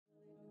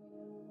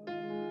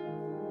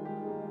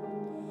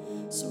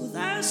So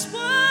that's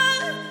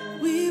why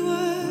we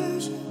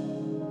worship.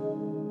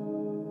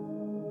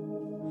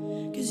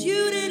 'Cause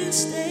you didn't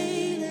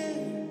stay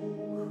there.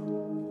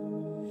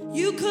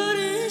 You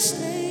couldn't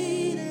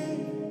stay there.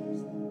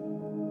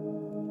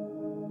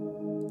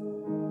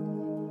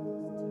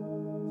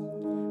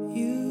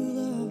 You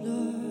loved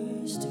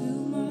us too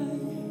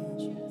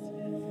much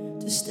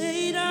to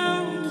stay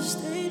down, to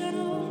stay down.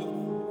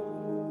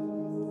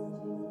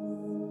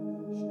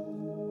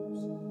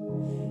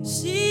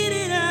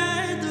 Seated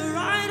at the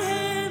right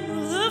hand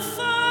of the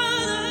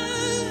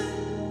Father.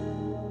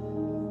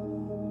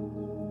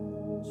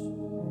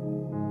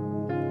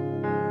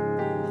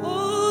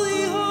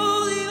 Holy,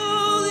 holy,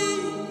 holy.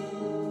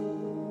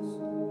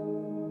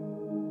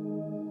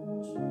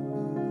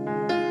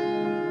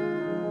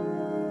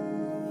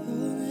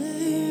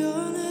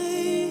 Your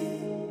name,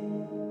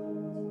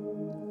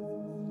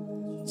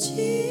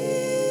 Jesus.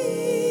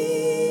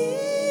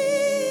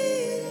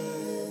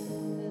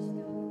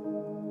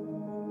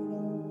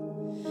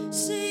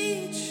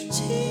 Say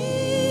Jesus.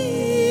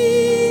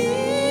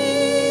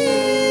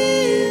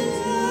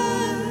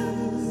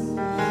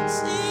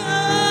 Say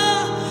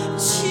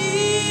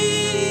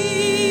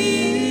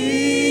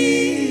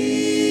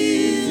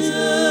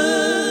Jesus.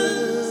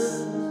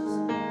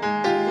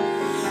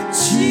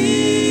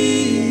 Jesus.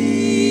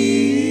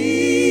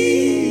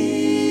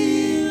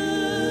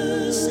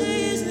 Say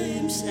his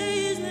name, say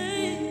his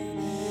name.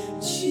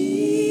 Jesus.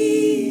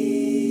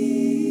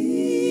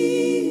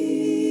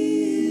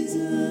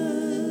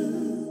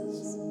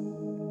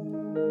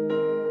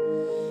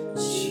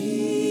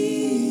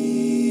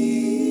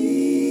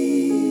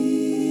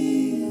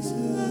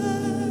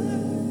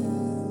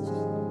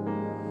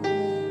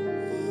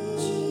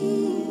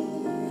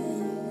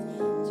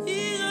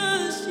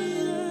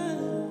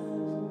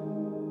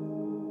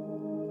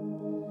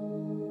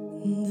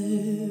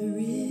 There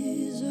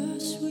is a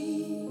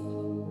sweet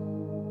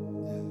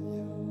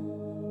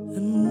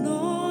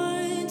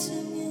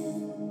anointing in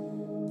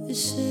the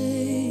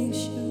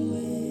sanctuary.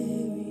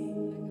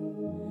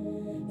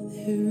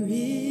 There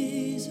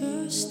is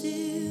a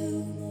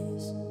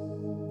stillness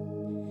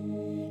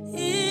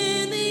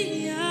in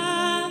the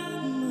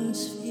atmosphere.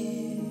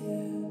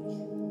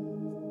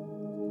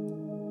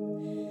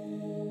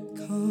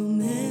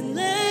 Come and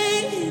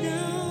lay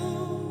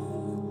down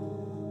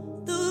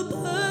the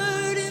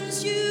burdens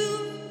you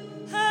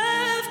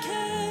have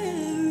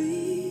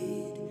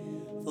carried,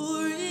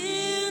 for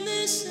in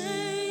this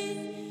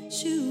sanctuary,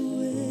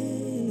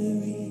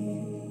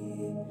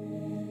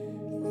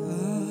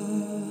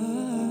 God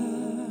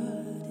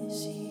is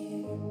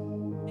here.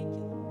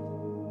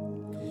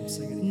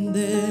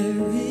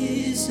 There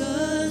is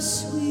a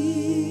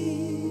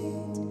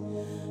sweet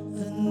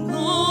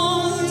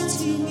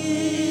anointing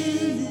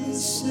in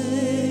this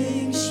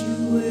sanctuary.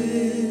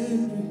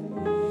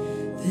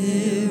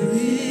 There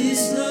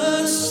is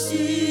a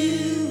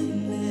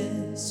stillness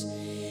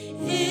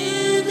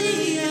in the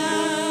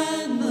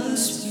atmosphere.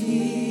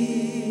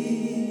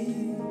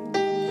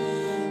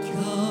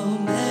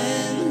 Come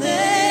and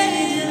lay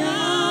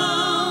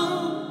down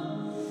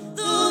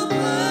the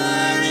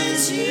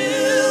burdens you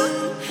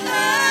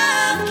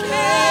have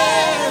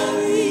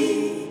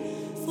carried,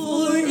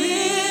 for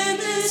in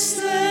this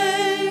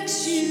sanctuary,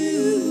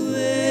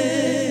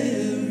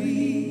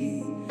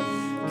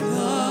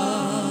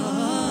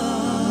 God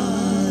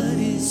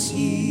is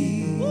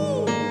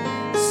here.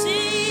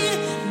 See,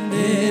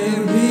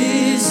 there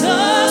is a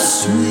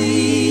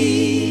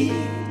sweet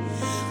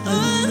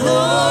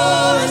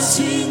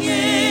anointing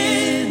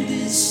in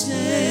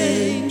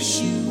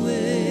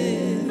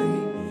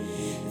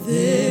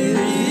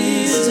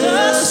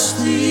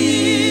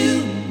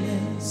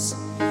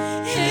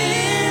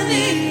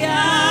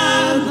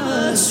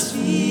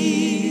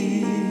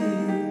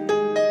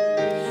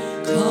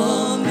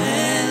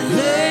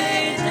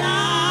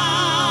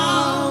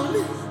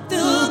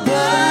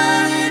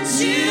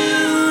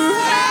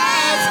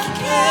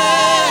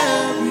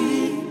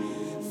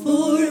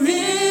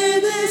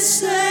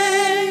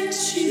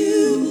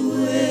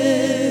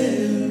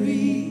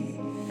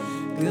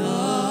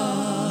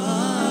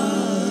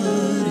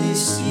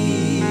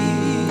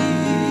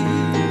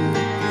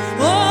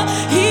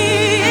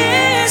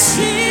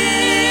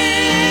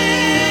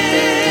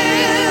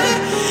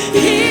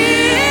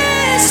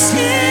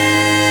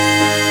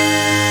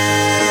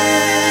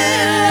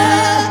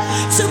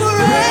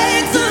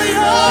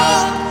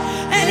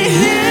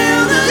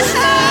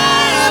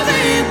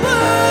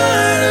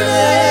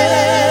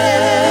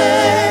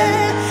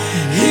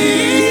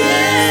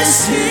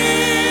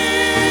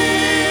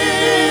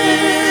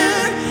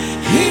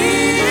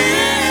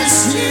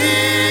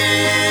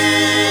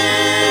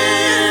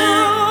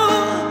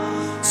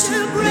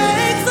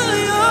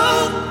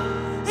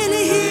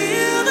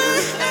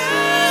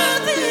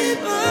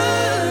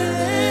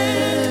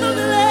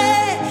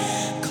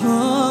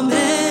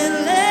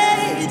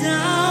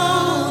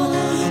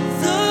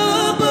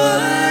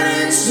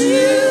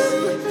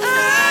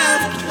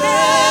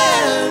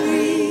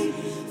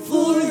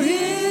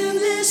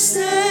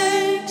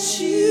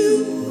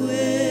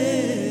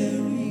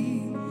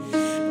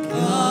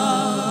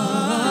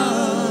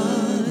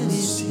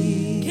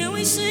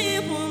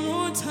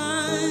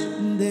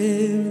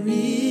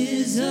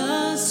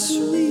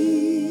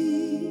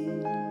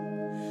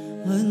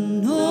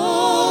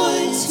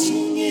anointing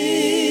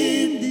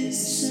in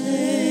this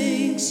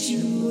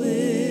sanctuary.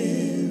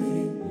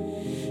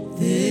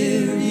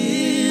 There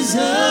is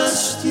a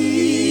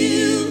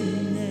stillness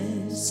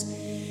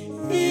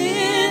in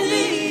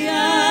the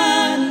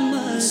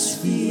atmosphere.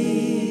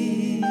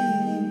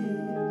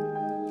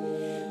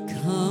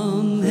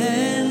 Come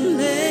and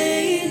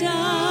lay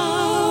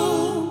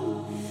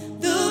down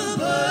the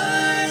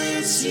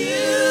burdens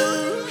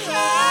you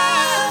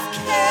have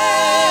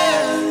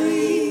carried,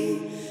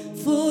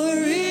 for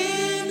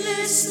in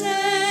this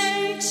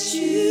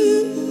sanctuary,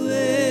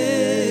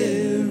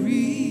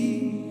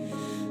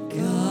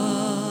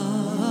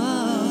 God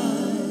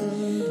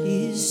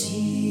is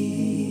here.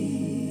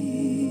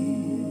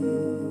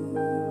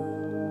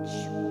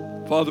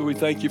 Father, we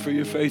thank you for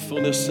your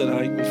faithfulness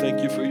tonight. We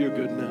thank you for your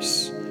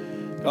goodness.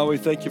 God, we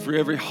thank you for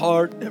every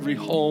heart, every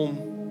home,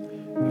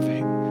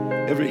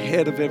 every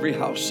head of every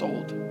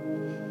household.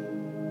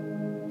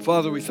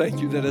 Father, we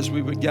thank you that as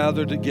we would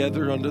gather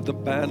together under the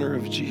banner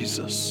of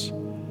Jesus,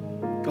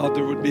 God,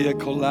 there would be a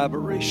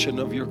collaboration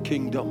of your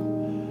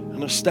kingdom,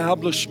 an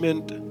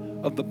establishment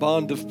of the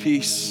bond of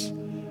peace,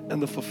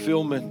 and the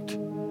fulfillment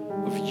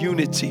of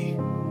unity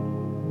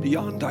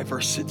beyond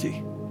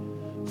diversity.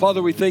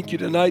 Father, we thank you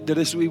tonight that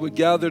as we would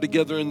gather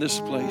together in this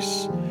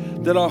place,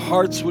 that our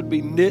hearts would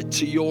be knit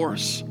to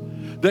yours,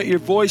 that your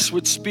voice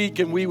would speak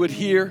and we would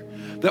hear,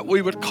 that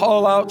we would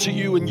call out to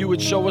you and you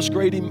would show us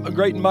great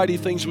and mighty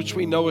things which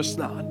we know us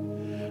not.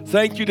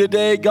 Thank you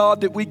today,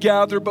 God, that we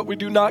gather, but we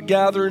do not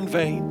gather in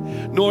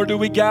vain, nor do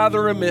we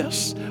gather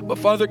amiss. But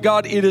Father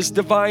God, it is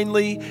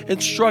divinely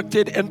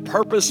instructed and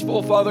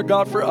purposeful, Father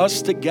God, for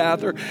us to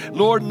gather.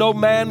 Lord, no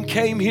man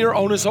came here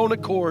on his own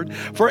accord.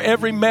 For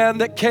every man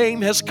that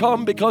came has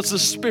come because the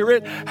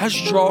Spirit has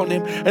drawn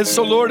him. And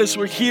so, Lord, as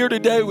we're here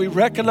today, we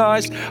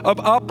recognize an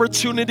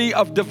opportunity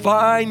of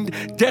divine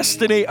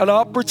destiny, an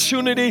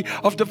opportunity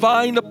of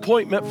divine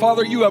appointment.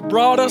 Father, you have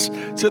brought us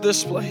to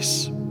this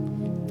place.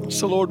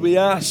 So, Lord, we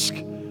ask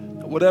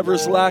that whatever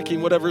is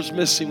lacking, whatever is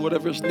missing,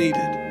 whatever is needed,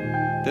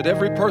 that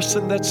every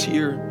person that's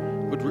here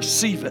would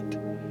receive it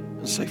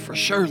and say, for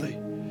surely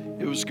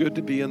it was good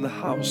to be in the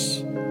house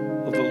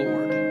of the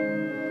Lord.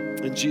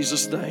 In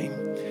Jesus' name.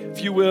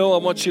 If you will, I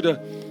want you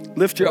to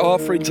lift your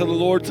offering to the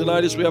Lord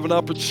tonight as we have an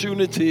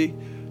opportunity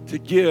to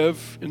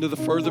give into the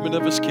furtherment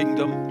of his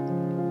kingdom.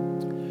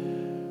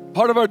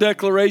 Part of our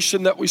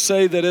declaration that we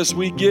say that as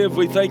we give,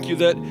 we thank you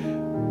that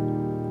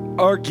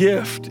our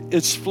gift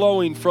is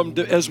flowing from,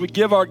 as we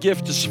give our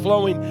gift, is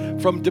flowing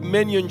from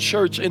Dominion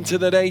Church into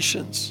the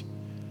nations.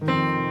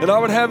 And I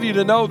would have you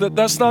to know that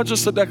that's not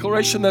just a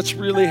declaration, that's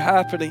really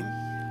happening.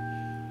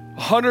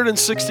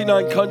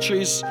 169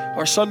 countries.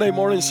 Our Sunday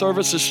morning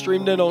service is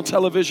streamed in on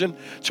television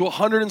to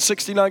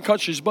 169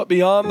 countries. But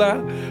beyond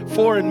that,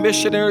 foreign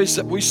missionaries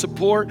that we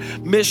support,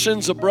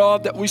 missions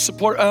abroad that we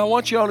support. And I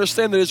want you to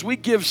understand that as we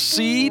give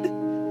seed,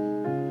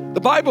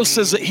 the Bible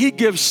says that he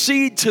gives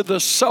seed to the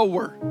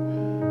sower.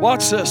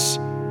 Watch this.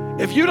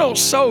 If you don't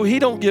sow, he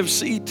don't give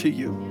seed to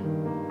you.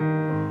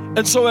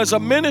 And so as a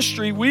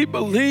ministry, we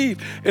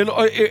believe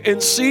in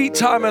seed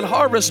time and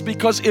harvest,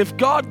 because if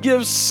God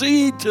gives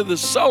seed to the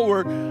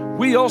sower,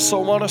 we also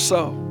want to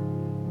sow.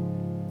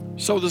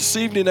 So this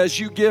evening as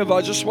you give,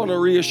 I just want to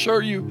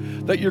reassure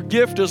you that your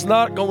gift is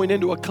not going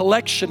into a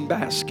collection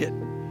basket.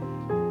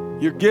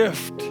 Your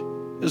gift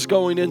is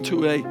going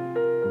into a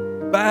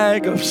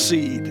bag of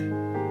seed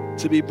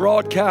to be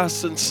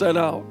broadcast and sent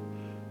out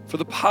for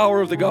the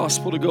power of the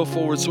gospel to go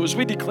forward. So as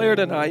we declare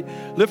tonight,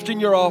 lifting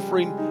your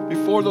offering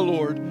before the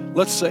Lord,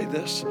 let's say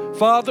this.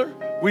 Father,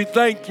 we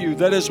thank you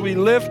that as we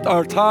lift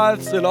our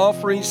tithes and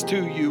offerings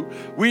to you,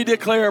 we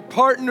declare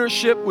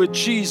partnership with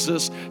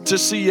Jesus to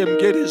see him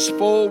get his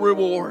full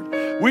reward.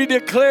 We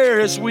declare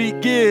as we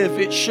give,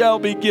 it shall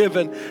be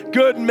given.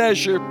 Good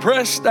measure,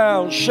 pressed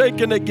down,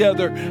 shaken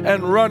together,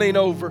 and running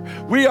over.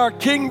 We are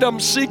kingdom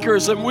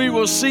seekers, and we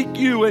will seek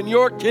you and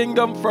your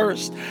kingdom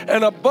first.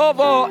 And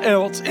above all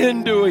else,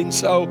 in doing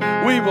so,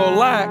 we will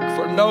lack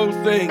for no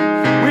thing.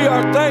 We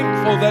are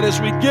thankful that as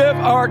we give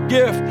our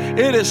gift,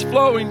 it is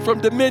flowing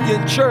from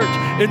Dominion Church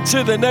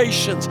into the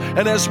nations.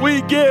 And as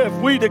we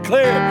give, we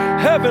declare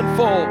heaven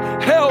full,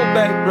 hell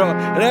bankrupt.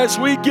 And as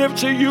we give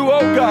to you,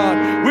 oh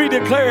God, we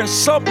declare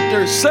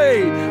Sumter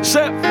saved,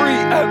 set free,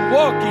 and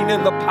walking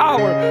in the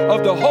power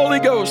of the Holy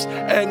Ghost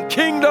and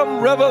kingdom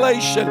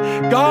revelation.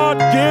 God,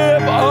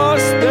 give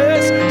us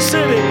this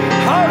city.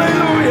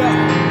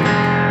 Hallelujah.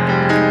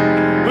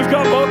 We've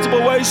got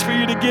multiple ways for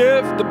you to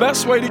give. The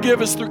best way to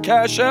give is through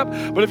Cash App.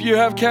 But if you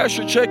have cash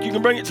or check, you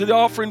can bring it to the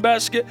offering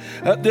basket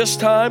at this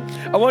time.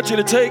 I want you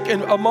to take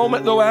a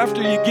moment, though,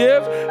 after you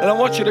give, and I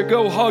want you to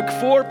go hug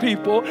 4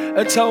 people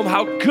and tell them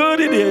how good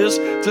it is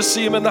to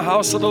see them in the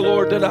house of the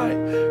Lord tonight.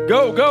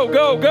 Go, go,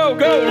 go, go,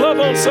 go. Love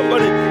on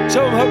somebody.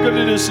 Tell them how good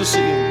it is to see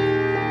them.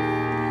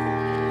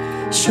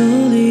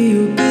 Surely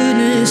your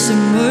goodness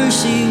and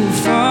mercy will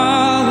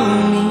follow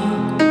me.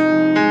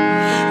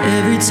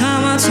 Every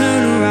time I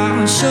turn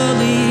around,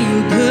 surely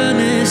your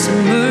goodness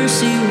and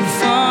mercy will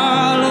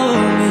follow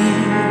me.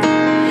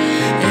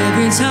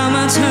 Every time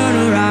I turn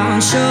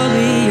around, surely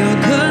surely your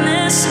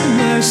goodness and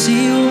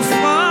mercy will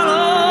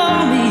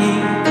follow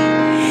me.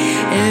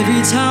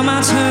 Every time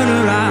I turn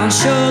around,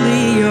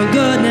 surely your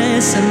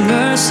goodness and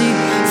mercy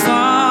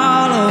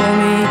follow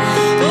me.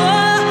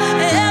 Oh,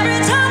 every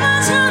time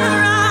I turn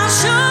around,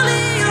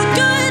 surely your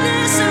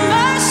goodness and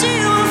mercy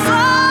will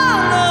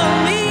follow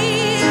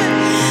me.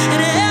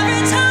 And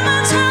every time I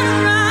turn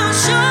around,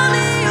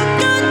 surely your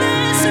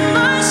goodness and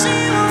mercy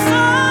will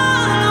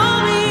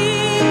follow me.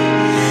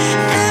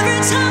 Every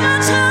time I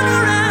turn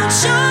around,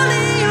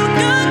 surely your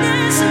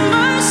goodness and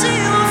mercy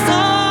will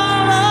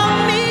follow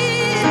me.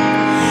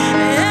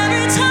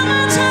 Every time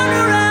I turn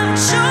around,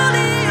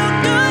 surely your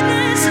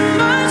goodness and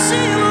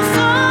mercy will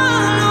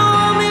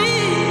follow me.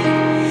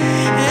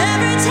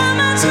 Every time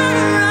I turn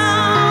around,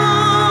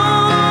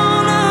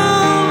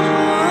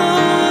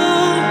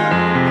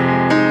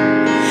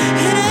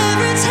 and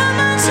every time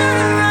I turn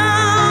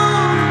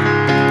around,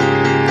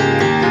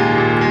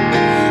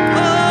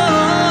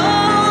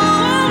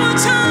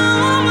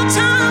 one more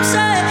time,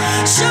 say,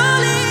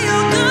 surely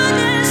your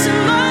goodness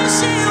and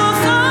mercy will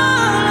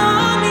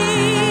follow me.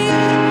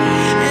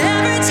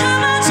 Every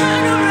time I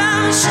turn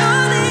around,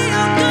 surely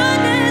your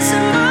goodness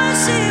and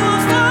mercy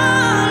will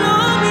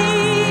follow me.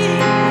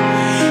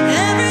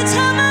 Every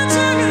time I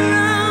turn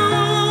around,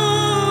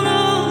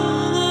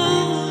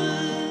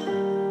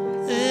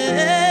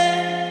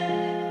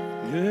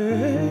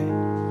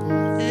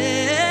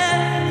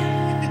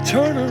 Yeah.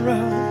 Turn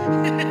around.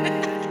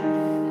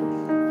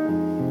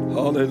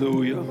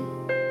 Hallelujah.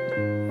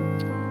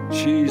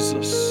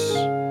 Jesus.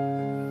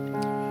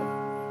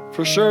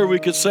 For sure we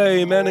could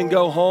say amen and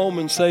go home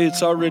and say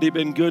it's already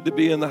been good to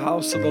be in the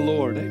house of the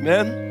Lord.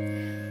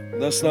 Amen.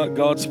 That's not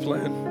God's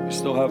plan. We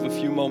still have a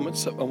few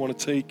moments that I want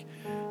to take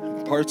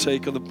and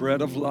partake of the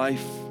bread of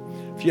life.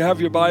 If you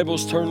have your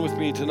Bibles, turn with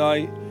me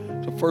tonight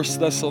to 1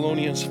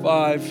 Thessalonians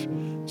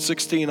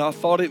 5:16. I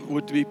thought it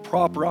would be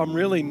proper. I'm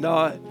really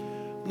not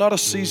a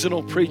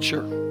seasonal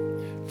preacher.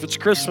 If it's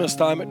Christmas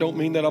time, it don't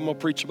mean that I'm going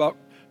to preach about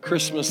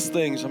Christmas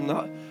things.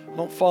 I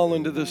don't fall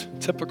into the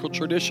typical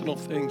traditional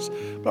things.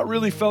 But I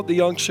really felt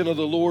the unction of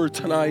the Lord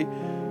tonight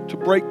to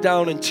break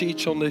down and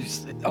teach on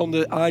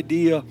the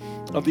idea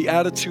of the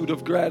attitude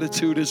of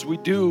gratitude as we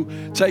do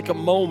take a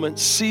moment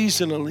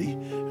seasonally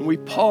and we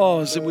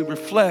pause and we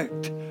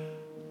reflect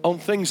on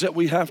things that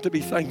we have to be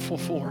thankful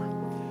for.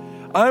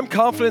 I'm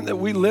confident that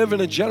we live in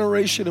a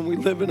generation and we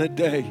live in a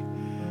day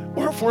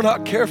or if we're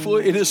not careful,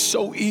 it is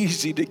so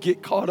easy to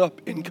get caught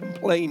up in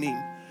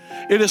complaining.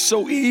 It is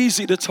so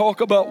easy to talk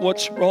about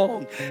what's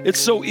wrong. It's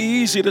so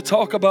easy to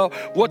talk about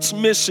what's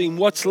missing,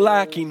 what's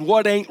lacking,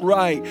 what ain't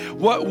right,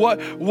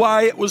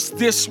 why it was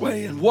this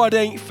way and what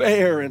ain't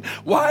fair and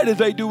why did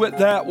they do it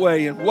that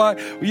way and why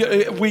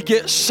we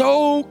get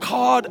so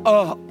caught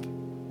up.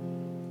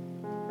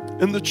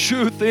 And the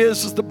truth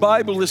is the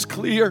Bible is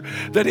clear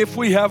that if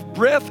we have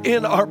breath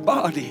in our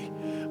body,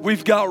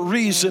 we've got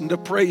reason to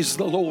praise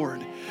the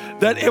Lord.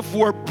 That if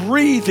we're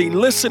breathing,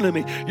 listen to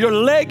me, your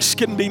legs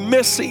can be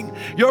missing,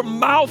 your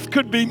mouth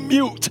could be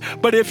mute,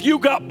 but if you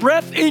got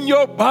breath in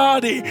your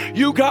body,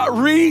 you got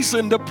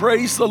reason to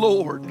praise the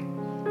Lord.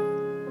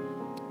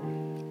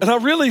 And I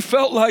really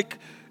felt like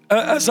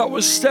as I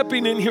was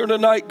stepping in here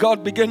tonight,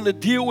 God began to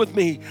deal with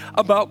me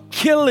about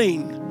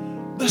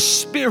killing the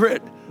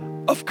spirit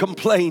of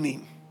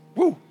complaining.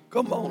 Woo,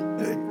 come on.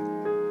 Hey.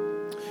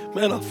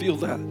 Man, I feel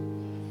that.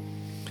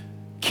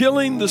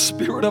 Killing the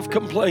spirit of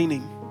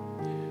complaining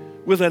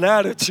with an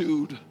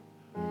attitude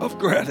of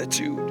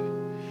gratitude.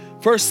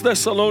 1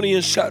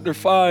 Thessalonians chapter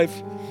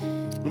 5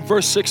 and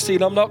verse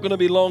 16. I'm not going to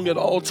be long at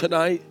all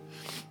tonight.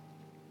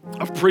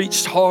 I've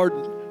preached hard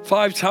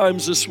 5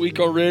 times this week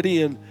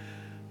already, and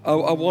I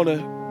want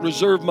to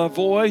reserve my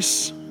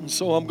voice. And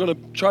so I'm going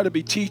to try to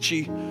be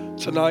teachy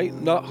tonight,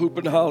 not hoop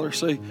and holler.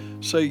 Say,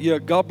 yeah,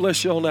 God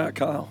bless you on that,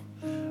 Kyle.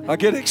 I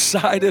get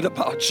excited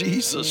about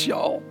Jesus,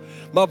 y'all.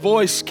 My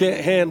voice can't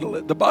handle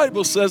it. The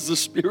Bible says the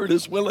spirit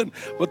is willing,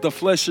 but the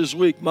flesh is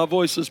weak. My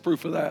voice is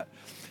proof of that.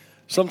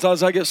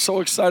 Sometimes I get so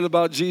excited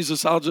about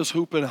Jesus, I'll just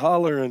hoop and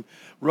holler and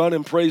run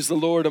and praise the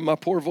Lord, and my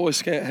poor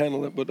voice can't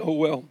handle it, but oh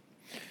well.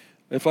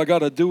 If I got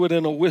to do it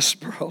in a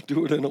whisper, I'll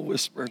do it in a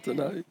whisper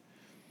tonight.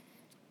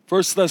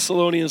 1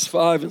 Thessalonians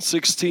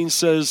 5:16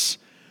 says,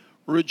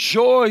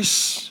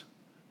 rejoice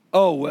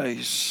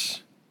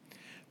always,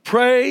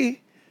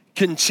 pray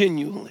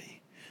continually.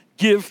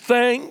 Give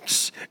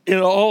thanks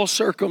in all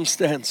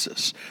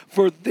circumstances,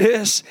 for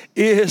this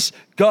is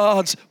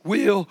God's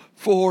will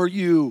for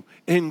you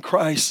in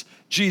Christ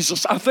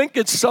Jesus. I think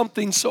it's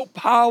something so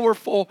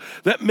powerful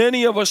that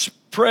many of us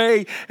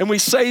pray and we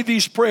say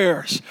these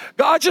prayers.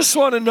 God, I just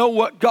want to know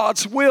what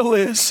God's will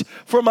is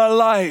for my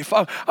life.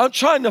 I'm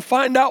trying to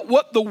find out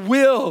what the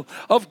will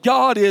of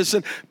God is.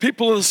 And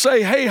people will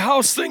say, hey,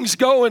 how's things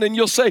going? And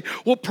you'll say,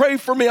 well, pray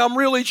for me. I'm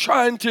really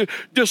trying to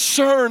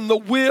discern the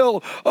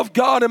will of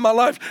God in my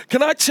life.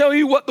 Can I tell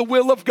you what the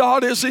will of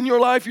God is in your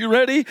life? You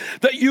ready?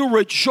 That you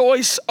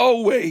rejoice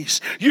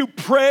always. You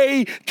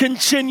pray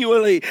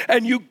continually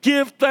and you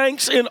give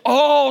thanks in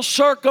all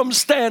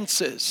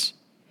circumstances.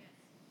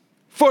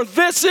 For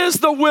this is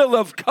the will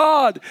of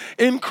God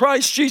in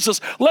Christ Jesus.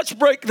 Let's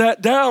break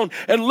that down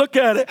and look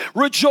at it.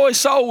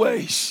 Rejoice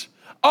always.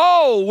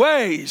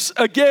 Always.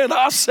 Again,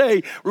 I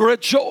say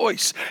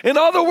rejoice. In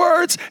other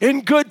words,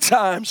 in good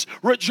times,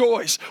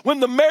 rejoice. When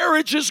the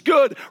marriage is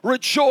good,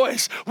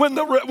 rejoice. When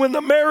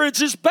the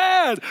marriage is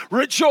bad,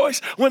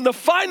 rejoice. When the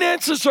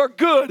finances are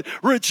good,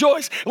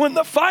 rejoice. When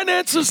the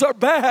finances are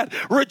bad,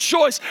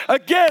 rejoice.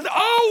 Again,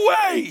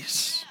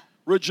 always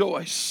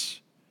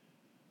rejoice.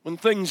 When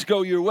things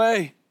go your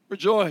way,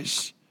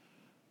 rejoice.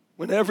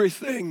 When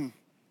everything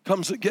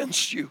comes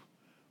against you,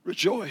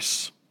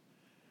 rejoice.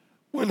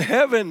 When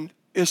heaven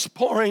is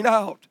pouring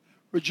out,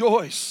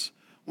 rejoice.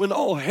 When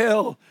all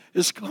hell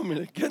is coming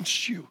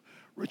against you,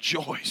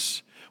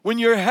 rejoice. When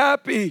you're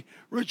happy,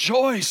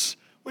 rejoice.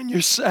 When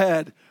you're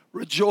sad,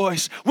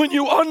 rejoice. When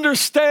you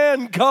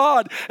understand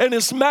God and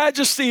His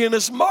majesty and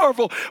His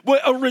marvel,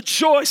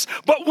 rejoice.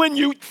 But when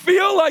you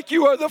feel like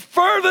you are the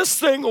furthest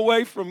thing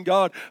away from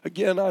God,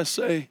 again I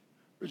say,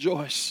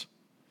 rejoice.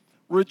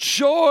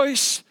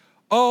 Rejoice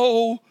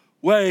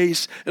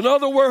always. In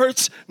other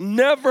words,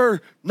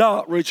 never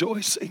not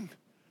rejoicing.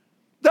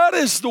 That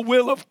is the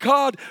will of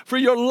God for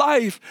your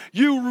life.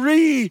 You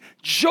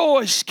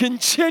rejoice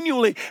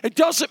continually. It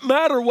doesn't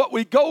matter what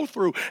we go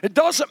through. It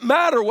doesn't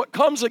matter what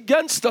comes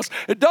against us.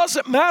 It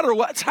doesn't matter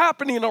what's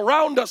happening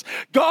around us.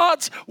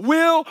 God's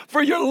will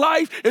for your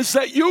life is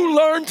that you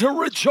learn to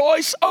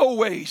rejoice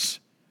always.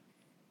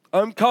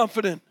 I'm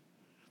confident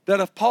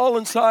that if Paul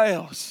and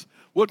Silas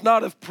would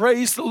not have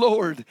praised the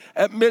Lord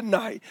at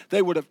midnight,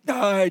 they would have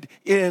died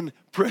in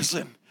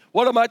prison.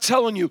 What am I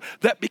telling you?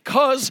 That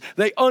because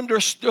they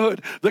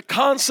understood the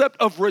concept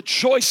of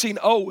rejoicing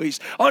always,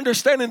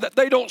 understanding that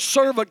they don't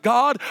serve a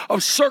God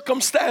of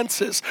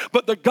circumstances,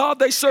 but the God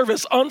they serve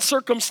is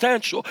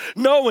uncircumstantial,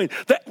 knowing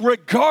that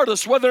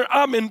regardless whether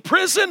I'm in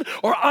prison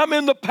or I'm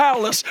in the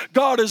palace,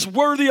 God is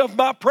worthy of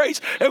my praise.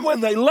 And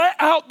when they let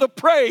out the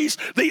praise,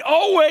 the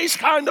always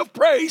kind of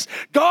praise,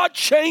 God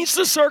changed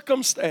the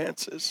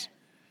circumstances.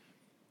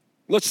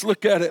 Let's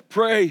look at it.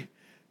 Pray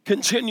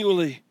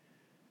continually.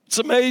 It's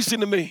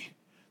amazing to me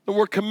that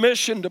we're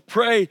commissioned to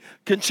pray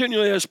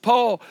continually. As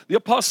Paul, the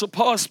Apostle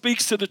Paul,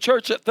 speaks to the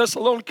church at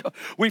Thessalonica,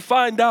 we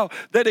find out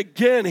that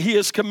again he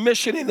is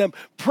commissioning them.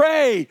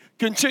 Pray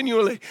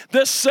continually.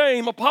 This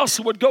same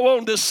apostle would go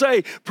on to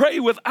say, pray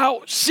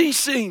without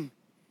ceasing.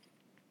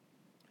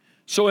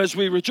 So as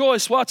we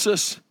rejoice, watch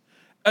this.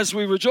 As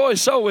we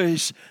rejoice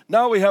always,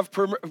 now we have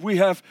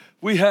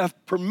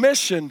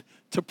permission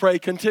to pray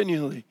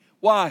continually.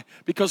 Why?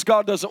 Because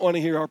God doesn't want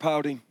to hear our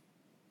pouting.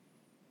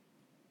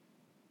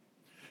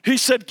 He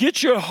said,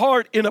 get your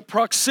heart in a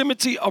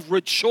proximity of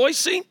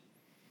rejoicing.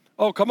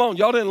 Oh, come on.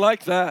 Y'all didn't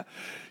like that.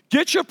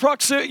 Get your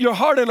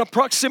heart in a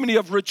proximity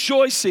of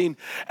rejoicing.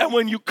 And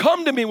when you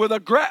come to me with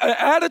an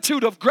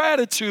attitude of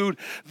gratitude,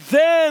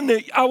 then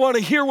I want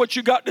to hear what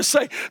you got to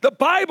say. The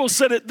Bible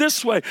said it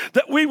this way,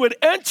 that we would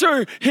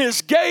enter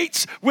His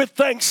gates with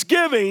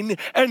thanksgiving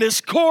and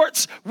His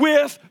courts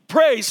with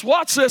praise.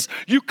 Watch this.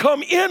 You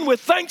come in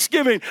with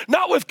thanksgiving,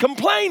 not with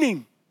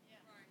complaining.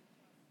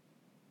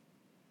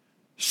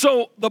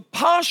 So the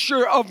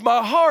posture of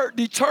my heart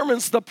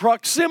determines the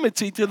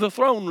proximity to the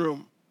throne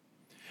room.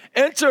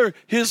 Enter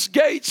His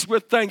gates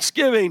with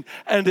thanksgiving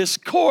and His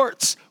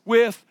courts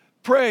with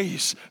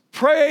praise.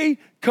 Pray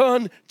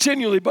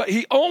continually, but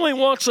He only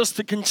wants us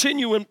to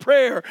continue in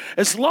prayer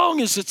as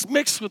long as it's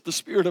mixed with the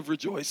spirit of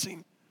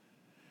rejoicing.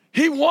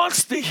 He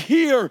wants to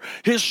hear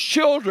His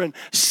children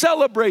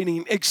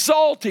celebrating,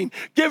 exalting,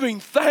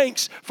 giving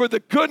thanks for the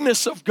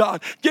goodness of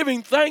God,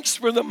 giving thanks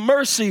for the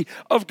mercy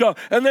of God.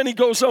 And then he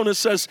goes on and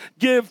says,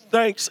 give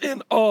thanks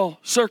in all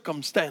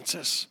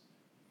circumstances.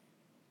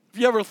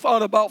 Have you ever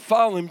thought about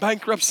filing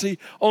bankruptcy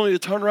only to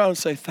turn around and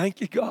say, thank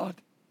you, God?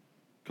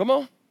 Come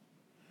on. Have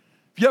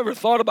you ever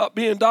thought about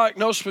being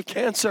diagnosed with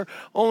cancer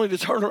only to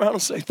turn around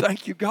and say,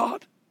 thank you,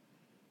 God?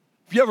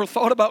 Have you ever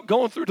thought about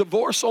going through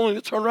divorce only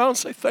to turn around and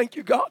say, thank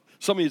you, God?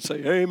 Some of you'd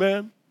say,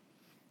 amen.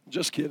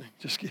 Just kidding,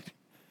 just kidding.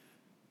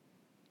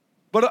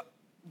 But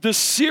the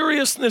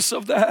seriousness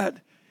of that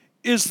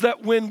is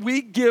that when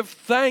we give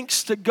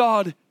thanks to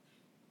God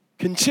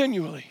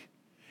continually,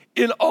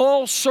 in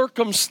all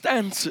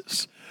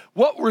circumstances,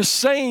 what we're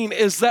saying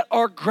is that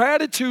our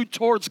gratitude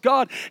towards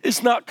God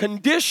is not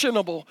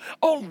conditionable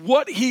on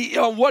what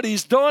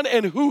He's done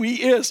and who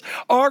He is.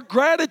 Our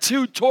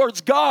gratitude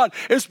towards God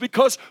is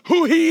because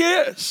who He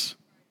is.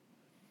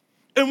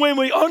 And when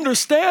we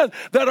understand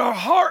that our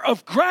heart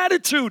of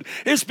gratitude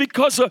is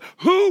because of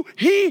who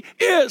He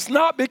is,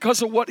 not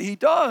because of what He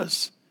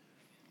does,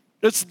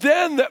 it's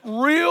then that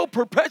real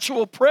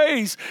perpetual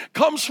praise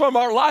comes from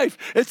our life.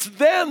 It's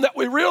then that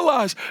we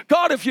realize,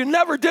 God, if you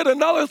never did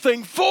another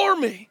thing for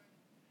me,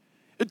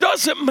 it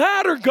doesn't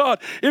matter, God,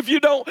 if you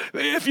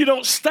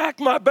don't stack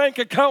my bank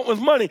account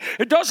with money.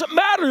 It doesn't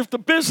matter if the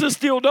business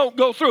deal don't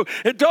go through.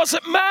 It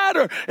doesn't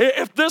matter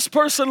if this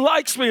person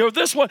likes me or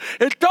this one.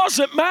 It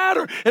doesn't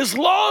matter as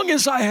long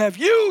as I have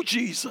you,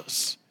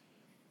 Jesus.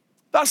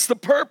 That's the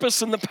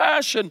purpose and the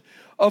passion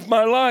of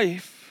my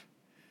life.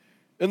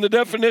 In the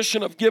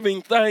definition of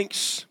giving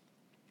thanks,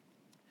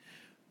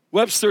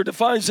 Webster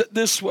defines it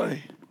this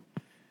way,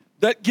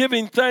 that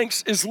giving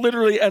thanks is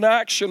literally an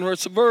action, or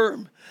it's a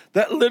verb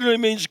that literally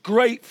means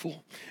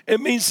grateful. It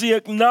means the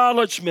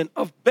acknowledgement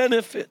of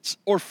benefits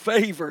or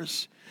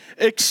favors,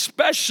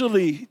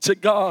 especially to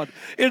God.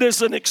 It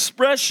is an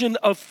expression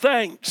of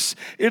thanks.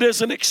 It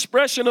is an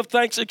expression of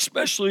thanks,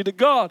 especially to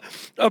God.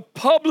 A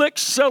public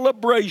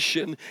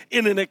celebration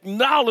in an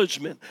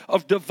acknowledgement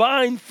of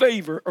divine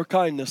favor or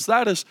kindness.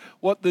 That is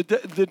what the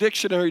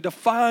dictionary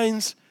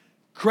defines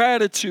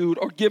gratitude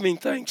or giving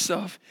thanks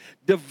of.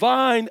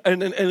 Divine,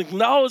 an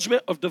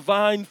acknowledgement of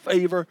divine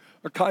favor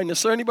or kindness.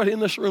 Is there anybody in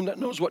this room that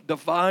knows what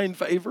divine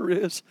favor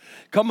is?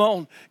 Come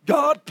on.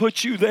 God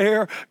put you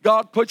there.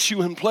 God put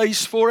you in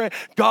place for it.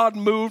 God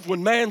moved.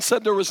 When man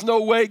said there was no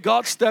way,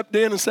 God stepped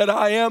in and said,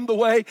 I am the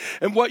way.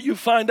 And what you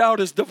find out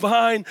is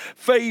divine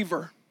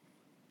favor.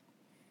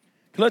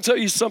 Can I tell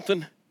you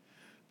something?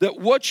 That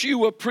what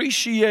you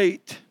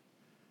appreciates.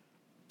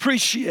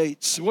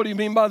 What do you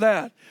mean by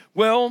that?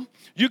 Well,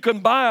 you can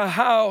buy a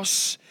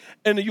house,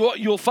 and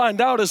you'll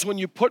find out is when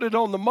you put it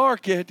on the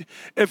market,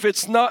 if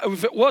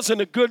it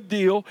wasn't a good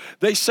deal,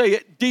 they say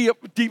it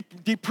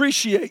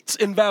depreciates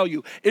in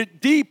value.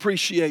 It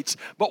depreciates.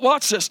 But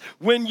watch this.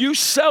 When you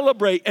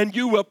celebrate and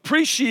you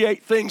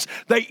appreciate things,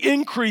 they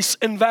increase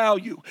in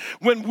value.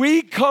 When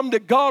we come to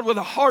God with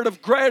a heart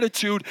of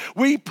gratitude,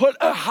 we put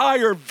a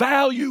higher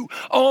value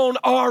on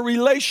our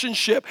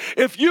relationship.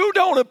 If you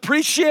don't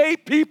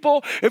appreciate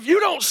people, if you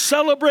don't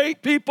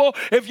celebrate people,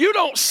 if you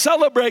don't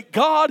celebrate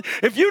God,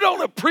 if you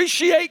don't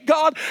appreciate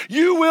God,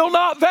 you will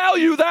not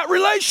value that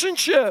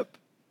relationship.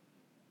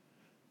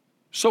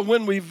 So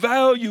when we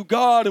value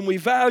God and we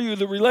value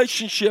the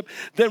relationship,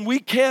 then we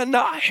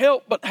cannot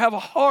help but have a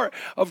heart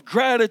of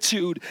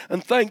gratitude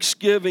and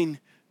thanksgiving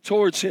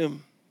towards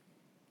Him.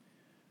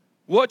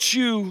 What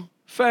you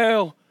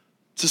fail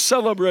to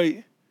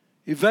celebrate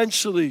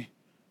eventually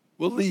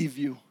will leave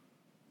you.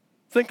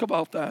 Think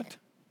about that.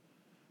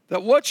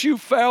 That what you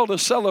fail to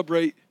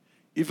celebrate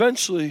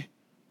eventually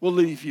will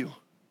leave you.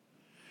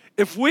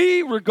 If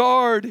we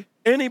regard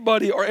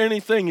anybody or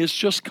anything as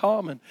just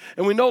common,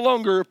 and we no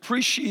longer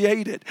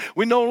appreciate it,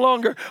 we no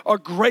longer are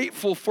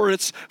grateful for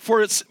its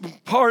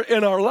part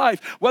in our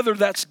life, whether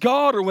that's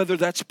God or whether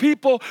that's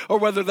people or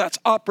whether that's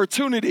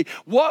opportunity,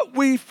 what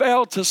we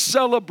fail to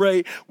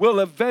celebrate will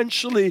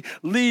eventually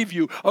leave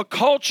you. A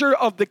culture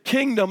of the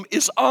kingdom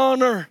is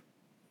honor.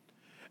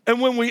 And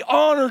when we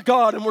honor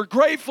God and we're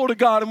grateful to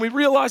God and we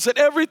realize that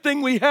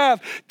everything we have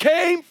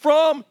came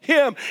from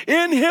Him,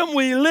 in Him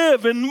we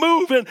live and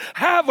move and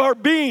have our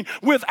being.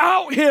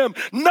 Without Him,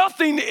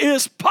 nothing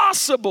is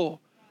possible.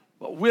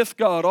 But with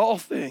God, all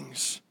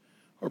things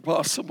are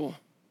possible.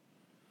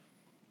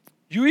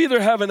 You either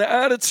have an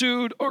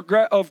attitude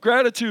of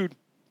gratitude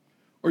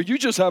or you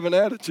just have an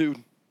attitude.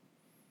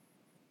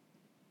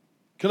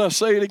 Can I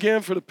say it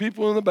again for the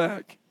people in the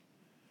back?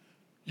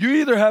 You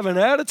either have an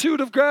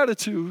attitude of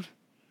gratitude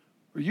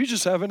or you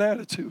just have an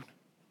attitude.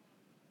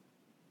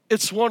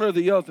 It's one or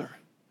the other.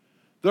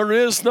 There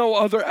is no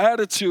other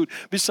attitude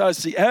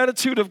besides the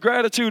attitude of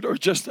gratitude or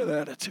just an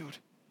attitude.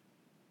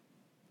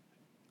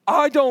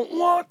 I don't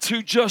want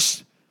to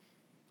just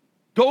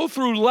go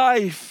through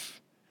life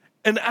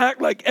and act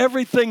like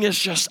everything is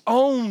just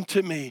owned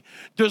to me,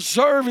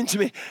 deserving to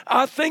me.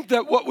 I think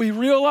that what we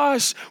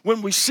realize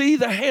when we see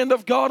the hand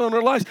of God on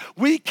our lives,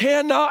 we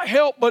cannot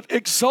help but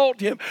exalt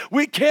Him.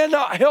 We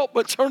cannot help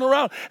but turn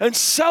around and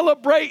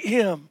celebrate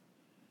Him.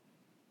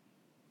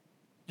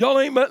 Y'all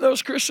ain't met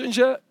those Christians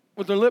yet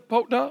with their lip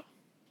poked out?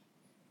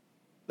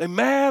 They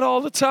mad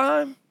all the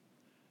time?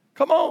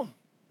 Come on.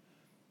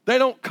 They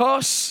don't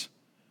cuss,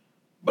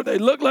 but they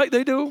look like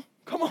they do?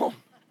 Come on.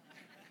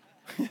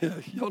 Yeah,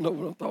 y'all know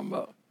what I'm talking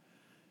about.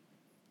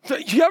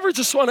 You ever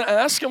just want to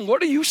ask Him,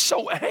 what are you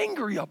so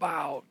angry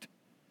about?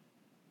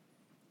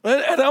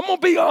 And I'm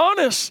going to be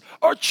honest,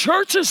 our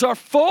churches are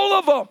full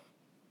of them.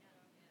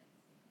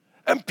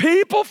 And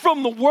people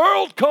from the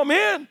world come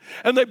in,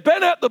 and they've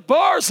been at the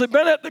bars, they've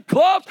been at the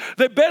clubs,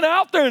 they've been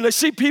out there, and they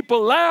see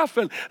people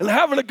laughing and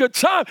having a good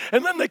time.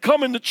 And then they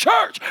come into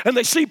church, and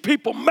they see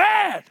people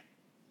mad.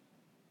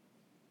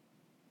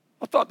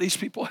 I thought these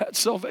people had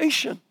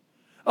salvation.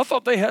 I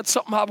thought they had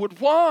something I would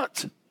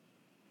want.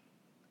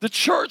 The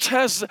church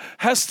has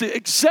to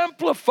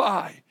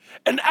exemplify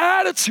an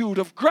attitude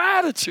of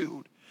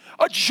gratitude,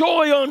 a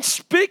joy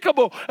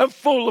unspeakable and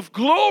full of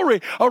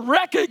glory, a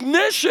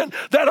recognition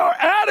that our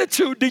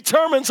attitude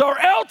determines our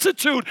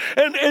altitude,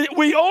 and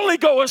we only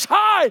go as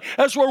high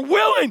as we're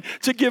willing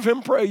to give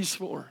Him praise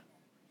for.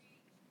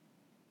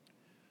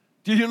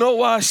 Do you know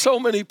why so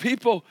many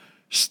people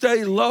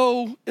stay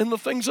low in the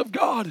things of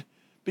God?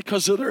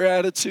 Because of their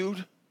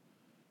attitude.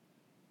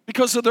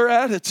 Because of their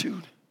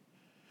attitude.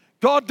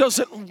 God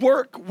doesn't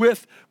work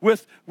with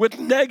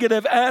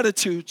negative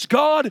attitudes.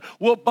 God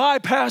will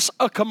bypass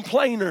a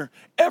complainer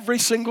every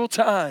single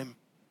time.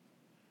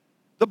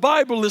 The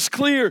Bible is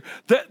clear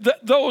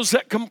that those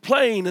that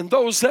complain and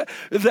those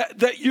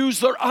that use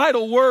their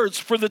idle words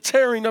for the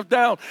tearing of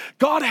down,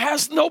 God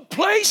has no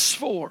place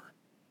for.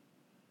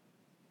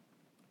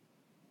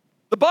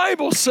 The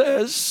Bible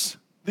says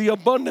the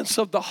abundance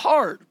of the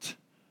heart,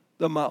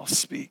 the mouth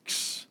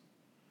speaks.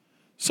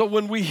 So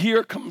when we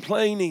hear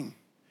complaining,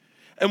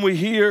 and we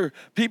hear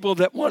people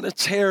that want to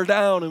tear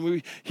down, and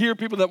we hear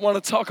people that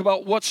want to talk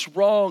about what's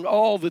wrong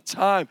all the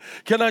time,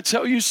 can I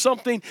tell you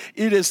something?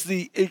 It is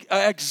the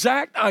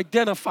exact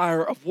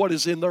identifier of what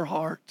is in their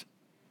heart.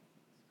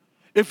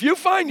 If you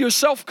find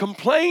yourself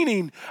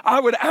complaining, I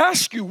would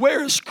ask you,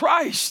 where is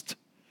Christ?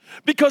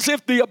 Because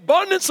if the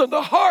abundance of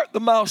the heart, the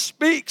mouth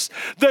speaks,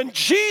 then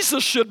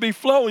Jesus should be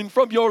flowing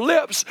from your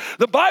lips.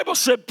 The Bible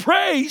said,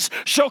 praise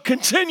shall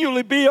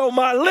continually be on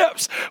my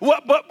lips.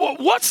 But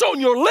what's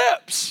on your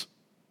lips?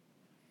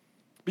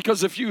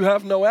 Because if you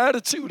have no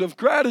attitude of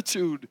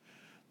gratitude,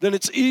 then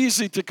it's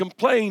easy to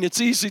complain.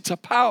 It's easy to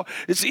pout.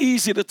 It's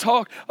easy to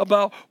talk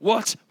about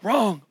what's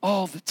wrong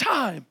all the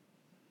time.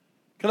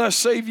 Can I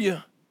save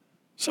you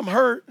some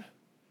hurt?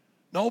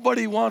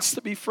 Nobody wants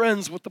to be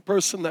friends with the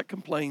person that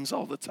complains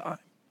all the time.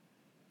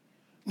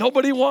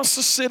 Nobody wants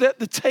to sit at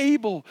the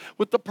table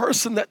with the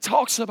person that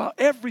talks about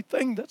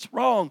everything that's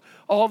wrong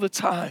all the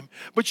time.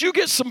 But you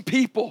get some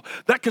people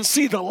that can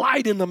see the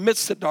light in the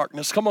midst of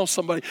darkness. Come on,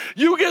 somebody.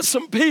 You get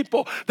some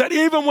people that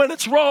even when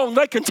it's wrong,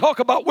 they can talk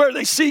about where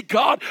they see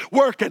God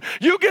working.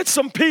 You get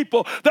some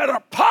people that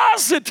are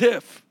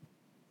positive.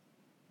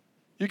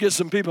 You get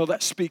some people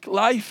that speak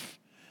life.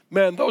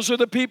 Man, those are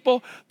the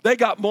people, they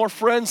got more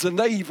friends than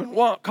they even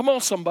want. Come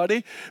on,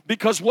 somebody.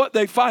 Because what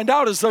they find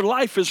out is their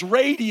life is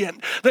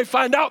radiant. They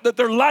find out that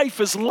their life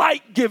is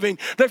light-giving.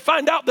 They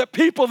find out that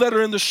people that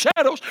are in the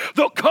shadows,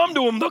 they'll come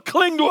to them, they'll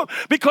cling to them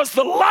because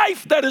the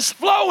life that is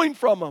flowing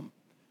from them.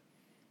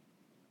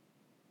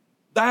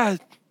 That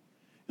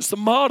is the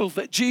model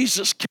that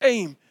Jesus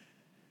came.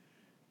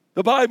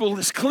 The Bible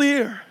is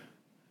clear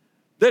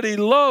that he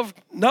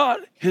loved not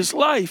his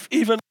life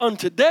even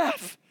unto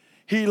death.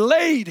 He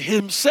laid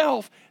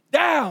himself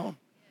down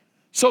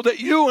so that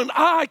you and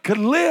I could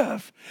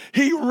live.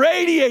 He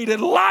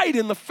radiated light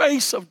in the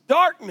face of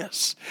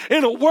darkness,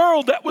 in a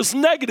world that was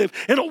negative,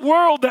 in a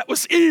world that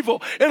was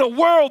evil, in a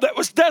world that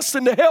was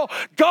destined to hell.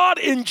 God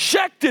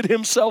injected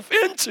himself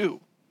into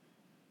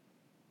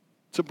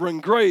to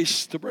bring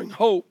grace, to bring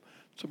hope,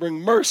 to bring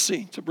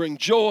mercy, to bring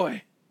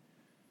joy.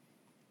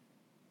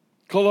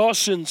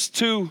 Colossians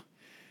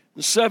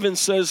 2:7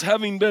 says,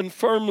 having been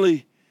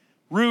firmly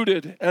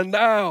rooted and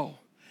now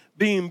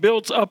being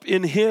built up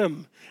in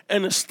him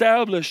and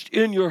established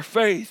in your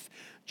faith,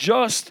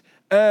 just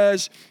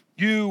as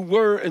you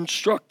were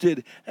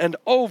instructed, and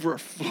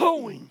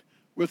overflowing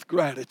with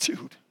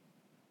gratitude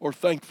or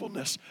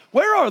thankfulness.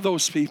 Where are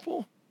those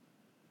people?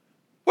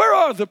 Where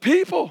are the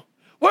people?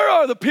 Where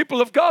are the people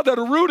of God that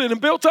are rooted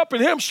and built up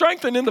in him,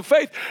 strengthened in the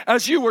faith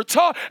as you were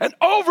taught, and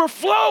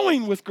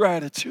overflowing with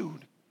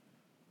gratitude?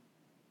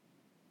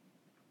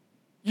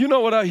 You know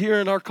what I hear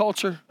in our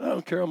culture? I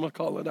don't care, I'm going to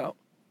call it out.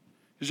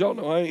 Because y'all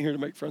know I ain't here to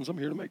make friends, I'm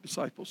here to make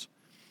disciples.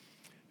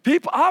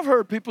 I've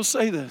heard people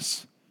say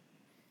this.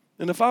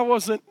 And if I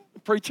wasn't a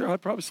preacher,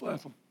 I'd probably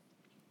slap them.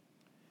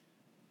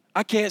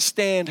 I can't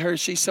stand her,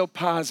 she's so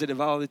positive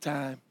all the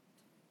time.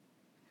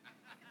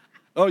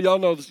 Oh, y'all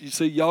know this. You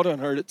see, y'all done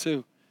heard it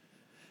too.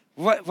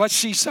 What's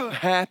she so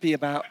happy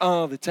about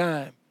all the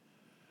time?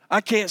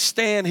 I can't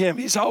stand him,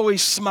 he's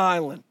always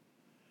smiling.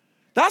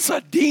 That's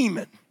a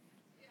demon.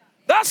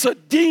 That's a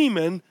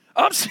demon.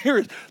 I'm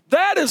serious.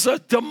 That is a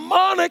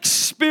demonic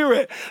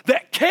spirit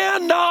that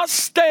cannot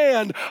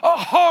stand a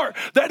heart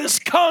that is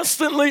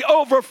constantly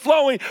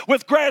overflowing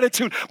with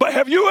gratitude. But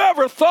have you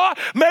ever thought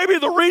maybe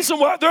the reason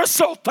why they're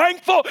so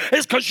thankful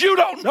is because you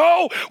don't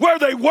know where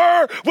they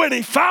were when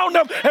he found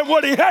them and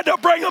what he had to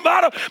bring them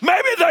out of?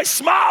 Maybe they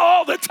smile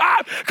all the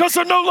time because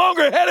they're no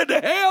longer headed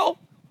to hell.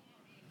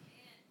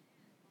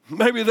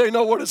 Maybe they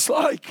know what it's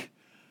like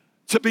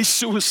to be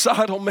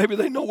suicidal. Maybe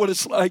they know what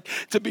it's like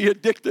to be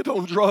addicted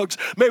on drugs.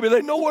 Maybe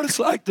they know what it's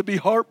like to be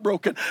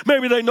heartbroken.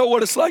 Maybe they know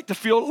what it's like to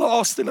feel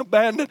lost and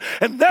abandoned.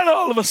 And then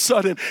all of a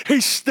sudden,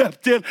 he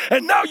stepped in,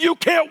 and now you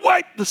can't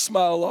wipe the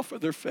smile off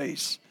of their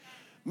face.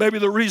 Maybe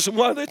the reason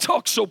why they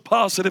talk so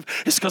positive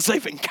is because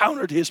they've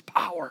encountered his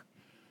power.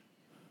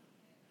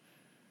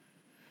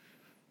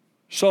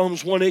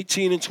 Psalms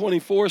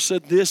 118:24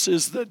 said, this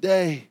is the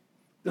day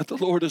that the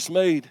Lord has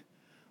made.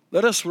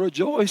 Let us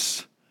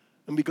rejoice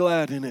and be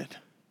glad in it.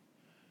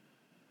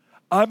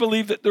 I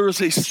believe that there is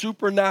a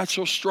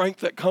supernatural strength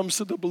that comes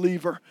to the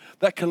believer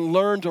that can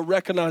learn to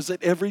recognize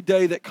that every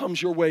day that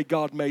comes your way,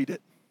 God made it.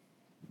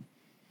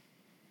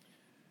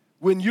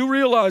 When you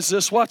realize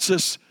this, watch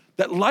this,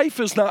 that life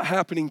is not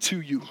happening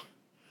to you,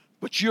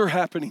 but you're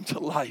happening to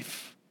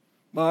life.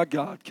 My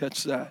God,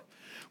 catch that.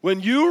 When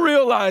you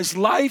realize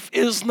life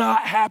is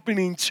not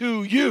happening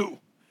to you,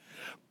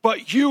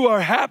 but you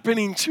are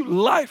happening to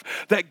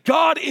life, that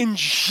God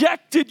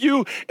injected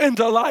you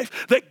into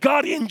life, that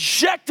God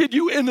injected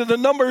you into the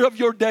number of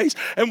your days.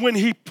 And when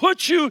he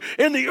put you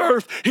in the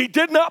earth, he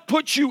did not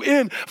put you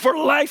in for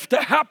life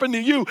to happen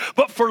to you,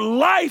 but for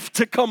life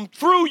to come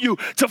through you,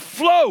 to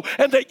flow,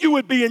 and that you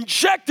would be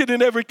injected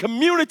in every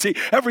community,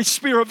 every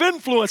sphere of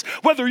influence,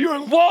 whether you're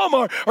in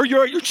Walmart or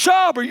you're at your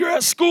job or you're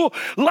at school.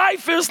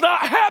 Life is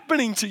not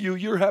happening to you,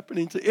 you're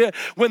happening to it.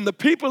 When the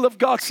people of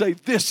God say,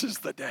 this is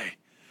the day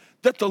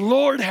that the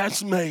Lord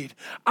has made,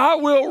 I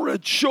will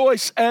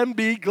rejoice and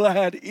be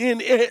glad in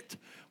it.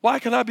 Why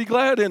can I be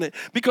glad in it?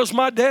 Because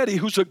my daddy,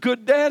 who's a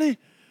good daddy,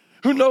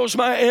 who knows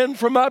my end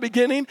from my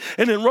beginning,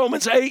 and in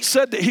Romans 8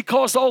 said that he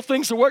caused all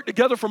things to work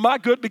together for my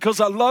good because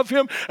I love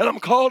him and I'm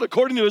called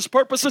according to his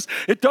purposes.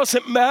 It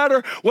doesn't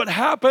matter what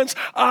happens,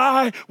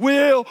 I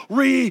will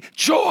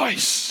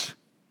rejoice.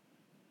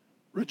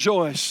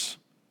 Rejoice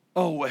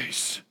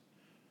always.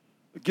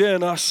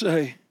 Again, I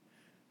say,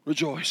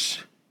 rejoice.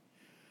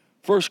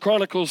 1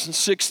 Chronicles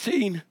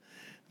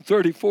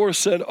 16:34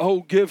 said,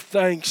 oh, give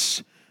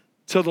thanks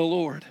to the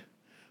Lord,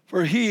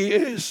 for he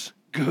is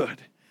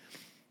good,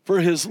 for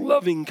his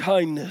loving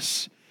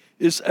kindness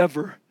is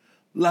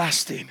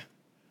everlasting.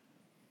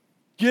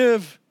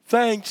 Give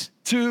thanks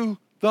to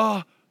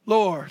the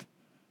Lord,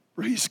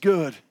 for he's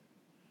good,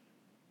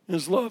 and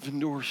his love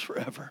endures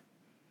forever.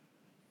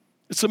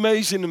 It's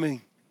amazing to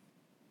me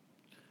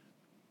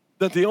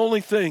that the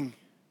only thing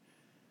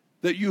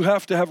that you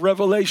have to have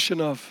revelation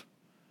of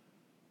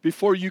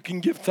before you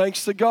can give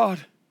thanks to God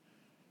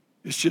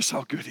is just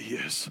how good he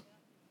is.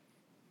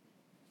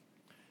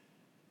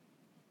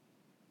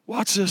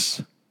 Watch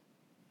this.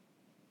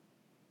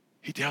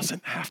 He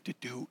doesn't have to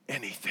do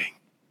anything.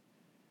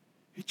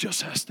 He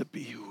just has to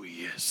be who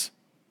he is.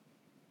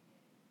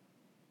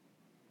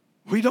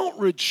 We don't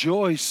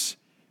rejoice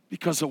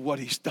because of what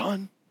he's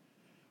done.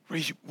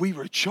 We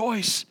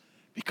rejoice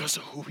because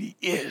of who he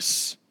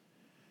is.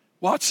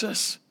 Watch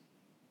this.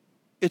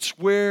 It's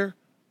where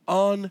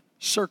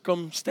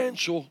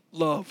uncircumstantial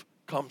love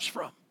comes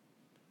from.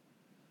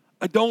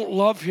 I don't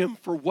love him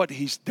for what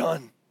he's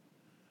done.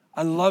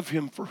 I love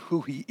him for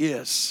who he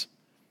is.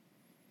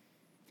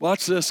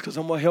 Watch this, because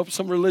I'm going to help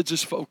some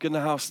religious folk in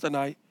the house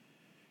tonight.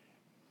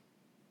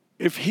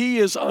 If he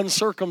is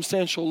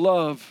uncircumstantial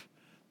love,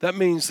 that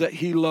means that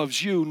he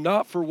loves you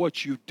not for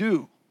what you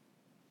do,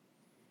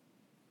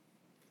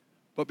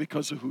 but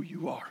because of who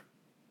you are.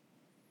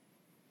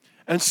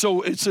 And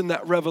so it's in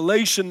that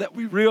revelation that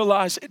we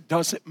realize it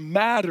doesn't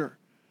matter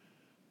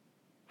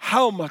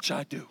how much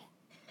I do.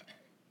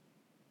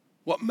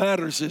 What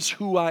matters is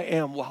who I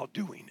am while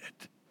doing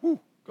it. Whew,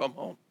 come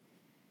on.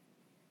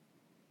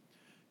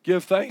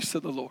 Give thanks to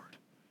the Lord,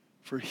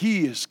 for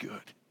he is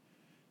good,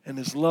 and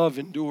his love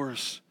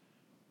endures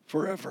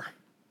forever.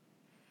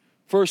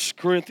 1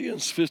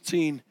 Corinthians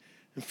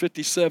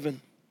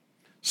 15:57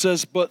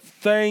 says, but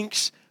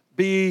thanks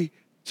be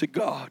to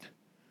God,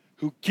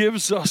 who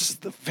gives us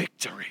the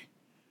victory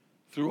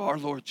through our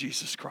Lord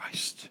Jesus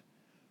Christ.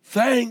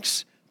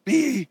 Thanks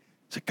be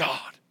to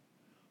God,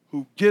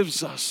 who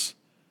gives us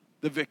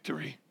the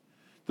victory.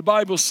 The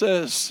Bible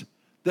says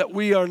that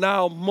we are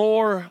now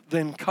more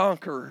than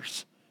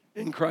conquerors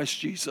in Christ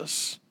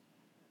Jesus.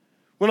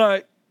 When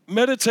I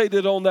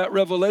meditated on that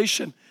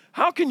revelation,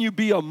 how can you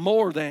be a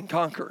more than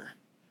conqueror?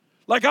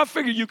 Like, I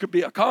figured you could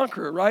be a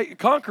conqueror, right? A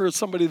conqueror is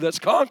somebody that's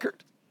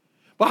conquered.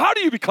 But how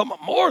do you become a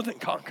more than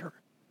conqueror?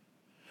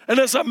 And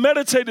as I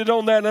meditated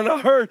on that, and I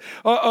heard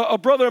a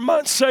brother of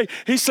mine say,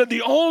 he said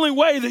the only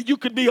way that you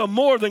could be a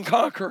more than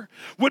conqueror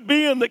would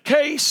be in the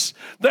case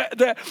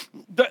that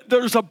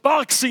there's a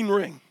boxing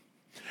ring.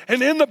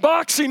 And in the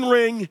boxing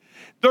ring,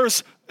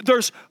 there's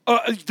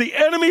the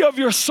enemy of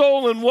your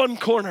soul in one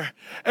corner,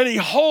 and he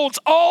holds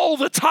all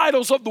the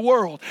titles of the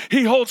world.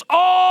 He holds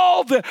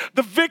all the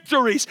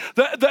victories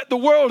that the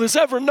world has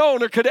ever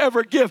known or could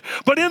ever give.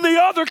 But in the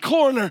other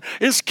corner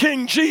is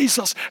King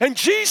Jesus, and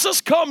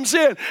Jesus comes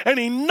in and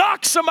he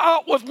knocks him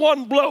out with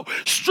one blow,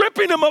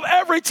 stripping him of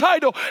every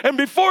title. And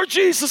before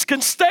Jesus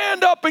can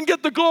stand up and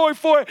get the glory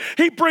for it,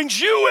 he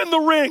brings you in the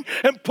ring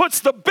and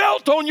puts the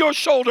belt on your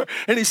shoulder,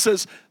 and he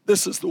says,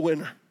 this is the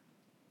winner.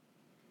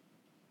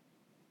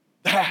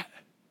 That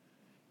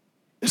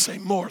is a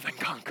more than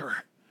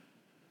conqueror.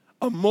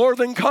 A more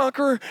than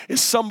conqueror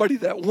is somebody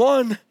that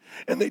won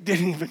and they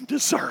didn't even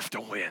deserve to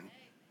win.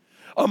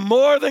 A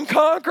more than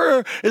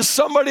conqueror is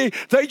somebody,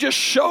 they just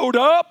showed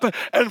up,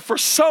 and for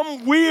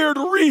some weird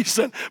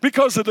reason,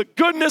 because of the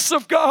goodness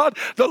of God,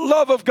 the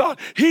love of God,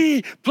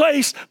 he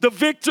placed the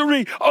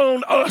victory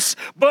on us.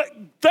 But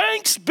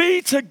thanks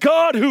be to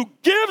God who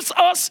gives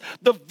us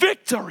the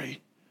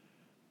victory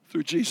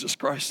through Jesus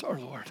Christ our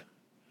Lord.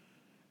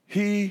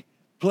 He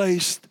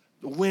placed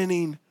the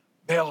winning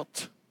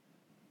belt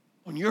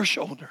on your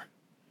shoulder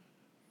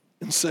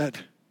and said,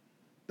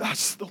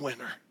 that's the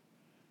winner.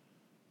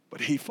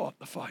 But he fought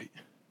the fight.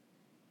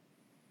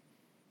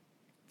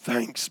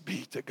 Thanks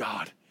be to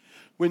God.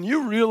 When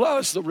you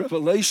realize the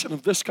revelation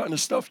of this kind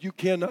of stuff, you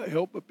cannot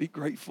help but be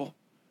grateful.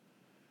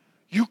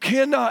 You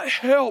cannot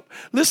help.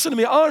 Listen to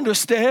me. I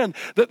understand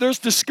that there's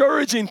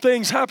discouraging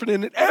things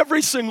happening in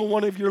every single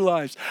one of your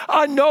lives.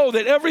 I know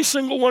that every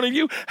single one of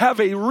you have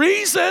a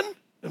reason,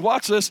 and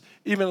watch this,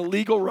 even a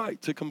legal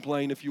right to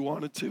complain if you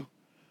wanted to.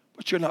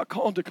 But you're not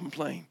called to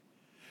complain.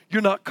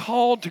 You're not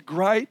called to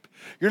gripe.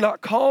 You're not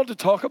called to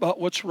talk about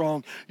what's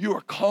wrong. You are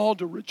called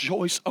to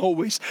rejoice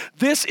always.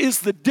 This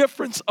is the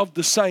difference of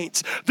the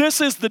saints.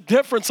 This is the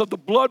difference of the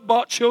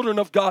blood-bought children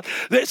of God.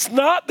 It's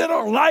not that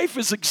our life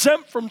is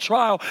exempt from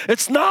trial.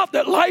 It's not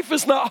that life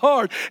is not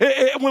hard.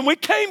 When we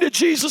came to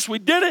Jesus, we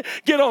didn't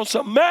get on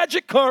some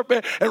magic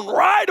carpet and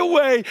right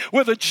away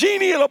with a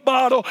genie in a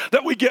bottle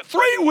that we get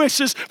 3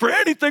 wishes for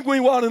anything we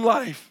want in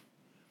life.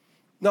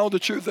 No, the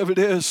truth of it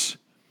is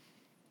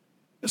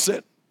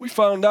that we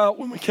found out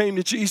when we came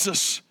to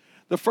Jesus,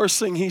 the first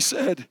thing he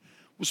said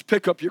was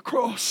pick up your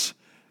cross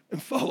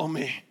and follow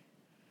me.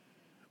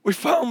 We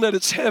found that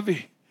it's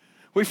heavy.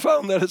 We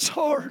found that it's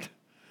hard.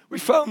 We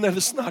found that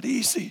it's not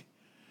easy.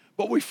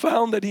 But we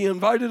found that he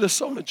invited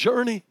us on a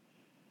journey.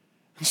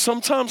 And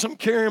sometimes I'm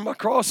carrying my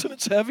cross and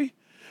it's heavy.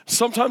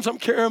 Sometimes I'm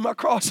carrying my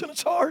cross and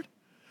it's hard.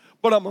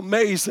 But I'm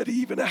amazed that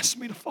he even asked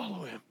me to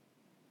follow him.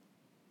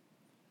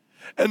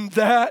 And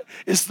that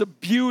is the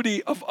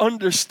beauty of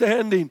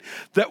understanding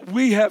that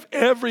we have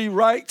every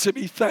right to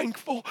be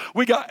thankful.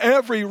 We got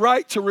every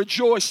right to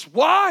rejoice.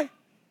 Why?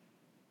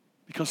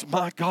 Because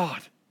my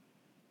God,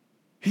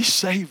 he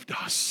saved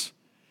us.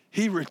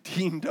 He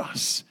redeemed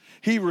us.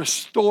 He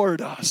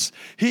restored us.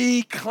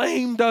 He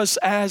claimed us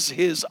as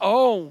his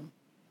own.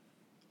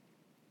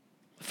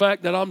 The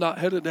fact that I'm not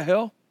headed to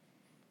hell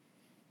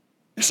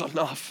is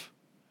enough.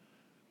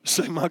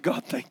 Say, my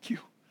God, thank you.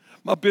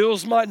 My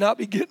bills might not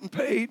be getting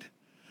paid.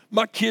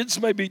 My kids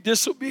may be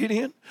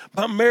disobedient.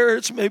 My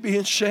marriage may be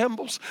in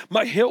shambles.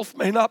 My health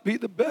may not be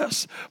the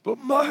best. But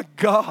my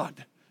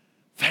God,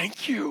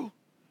 thank you.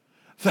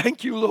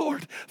 Thank you,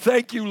 Lord.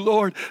 Thank you,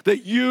 Lord,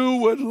 that you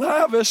would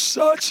lavish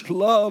such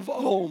love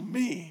on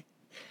me.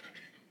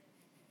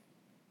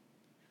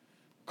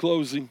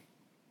 Closing,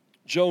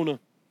 Jonah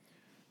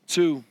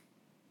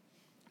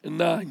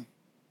 2:9.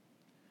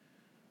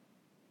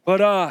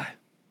 But I,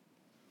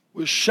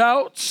 with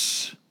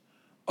shouts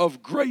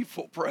of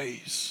grateful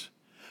praise,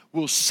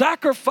 will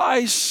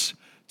sacrifice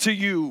to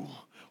you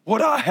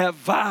what I have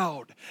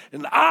vowed,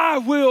 and I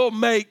will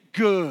make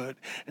good,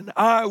 and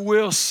I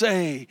will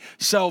say,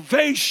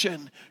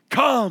 salvation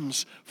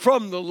comes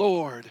from the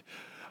Lord.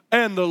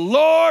 And the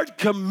Lord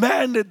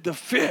commanded the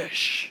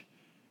fish,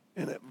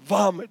 and it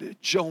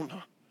vomited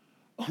Jonah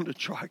on the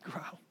dry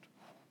ground.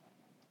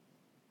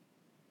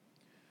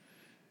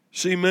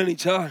 See, many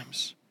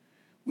times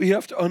we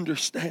have to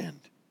understand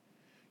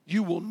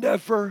you will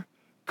never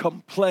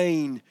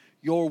complain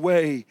your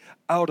way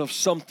out of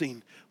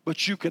something,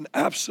 but you can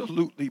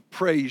absolutely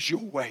praise your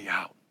way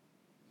out.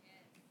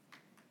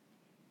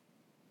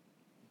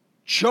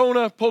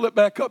 Jonah, pull it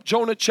back up,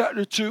 Jonah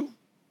chapter 2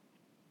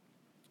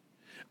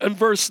 and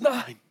verse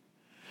 9.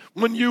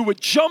 When you would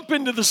jump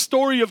into the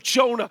story of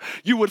Jonah,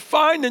 you would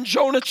find in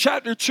Jonah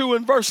chapter 2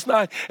 and verse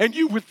 9, and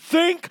you would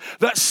think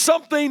that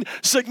something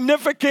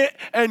significant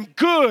and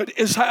good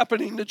is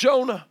happening to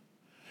Jonah.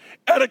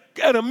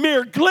 At a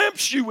mere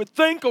glimpse, you would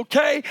think,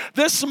 okay,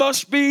 this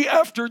must be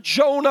after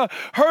Jonah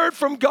heard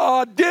from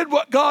God, did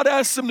what God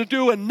asked him to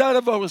do, and none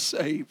of us was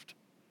saved.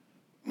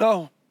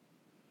 No.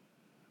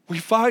 We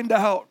find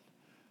out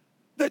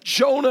that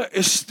Jonah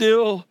is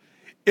still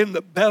in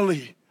the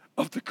belly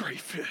of the great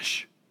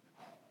fish.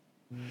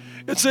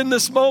 It's in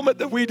this moment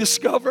that we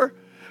discover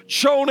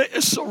Jonah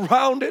is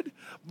surrounded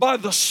by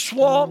the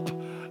swamp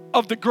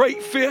of the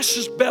great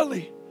fish's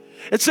belly.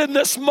 It's in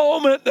this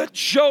moment that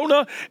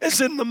Jonah is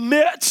in the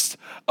midst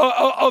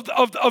of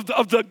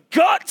the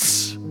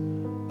guts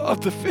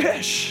of the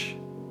fish.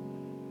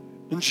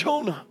 And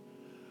Jonah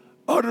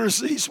utters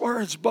these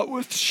words, but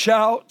with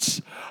shouts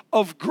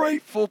of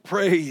grateful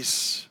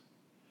praise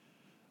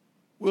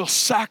will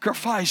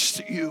sacrifice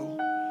to you.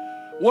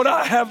 What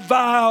I have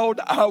vowed,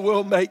 I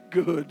will make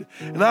good.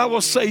 And I will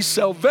say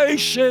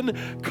salvation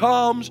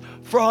comes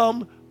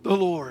from the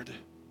Lord.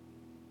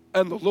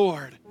 And the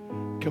Lord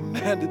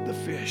commanded the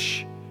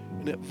fish,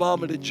 and it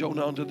vomited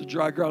Jonah onto the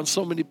dry ground.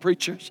 So many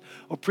preachers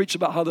will preach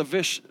about how the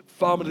fish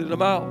vomited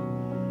him out.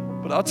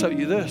 But I'll tell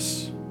you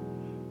this,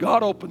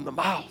 God opened the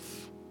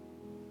mouth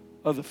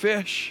of the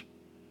fish,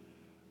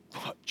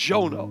 but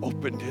Jonah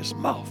opened his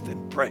mouth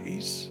in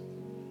praise.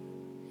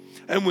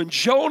 And when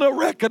Jonah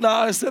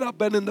recognized that I've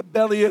been in the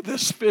belly of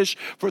this fish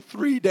for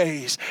 3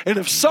 days, and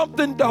if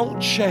something don't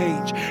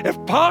change,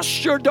 if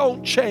posture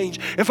don't change,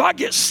 if I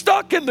get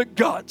stuck in the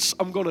guts,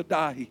 I'm going to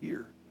die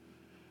here.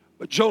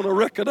 But Jonah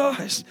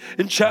recognized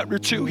in chapter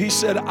 2, he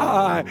said,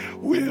 I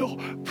will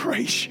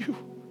praise you.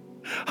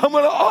 I'm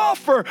going to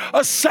offer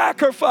a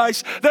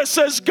sacrifice that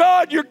says,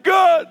 God, you're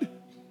good,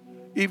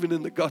 even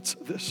in the guts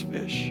of this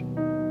fish.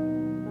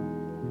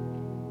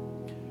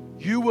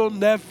 You will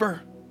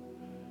never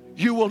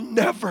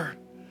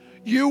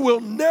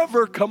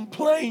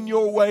complain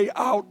your way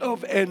out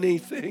of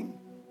anything.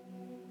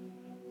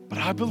 But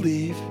I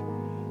believe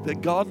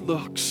that God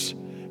looks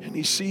And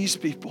he sees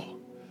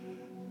people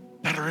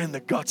that are in the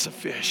guts of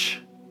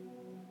fish.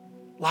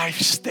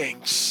 Life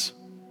stinks.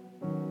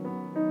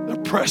 They're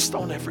pressed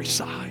on every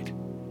side.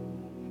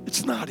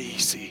 It's not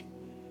easy.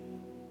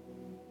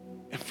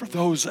 And for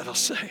those that'll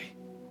say,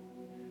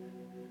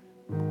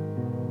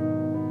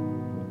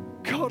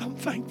 God, I'm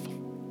thankful.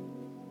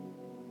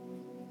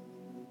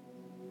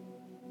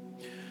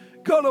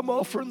 God, I'm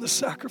offering the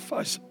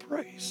sacrifice of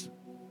praise.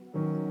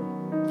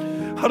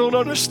 I don't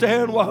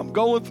understand why I'm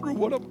going through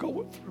what I'm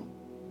going through.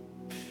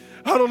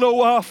 I don't know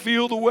why I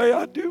feel the way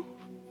I do.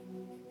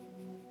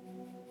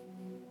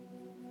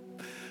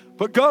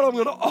 But God, I'm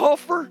going to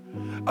offer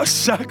a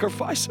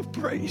sacrifice of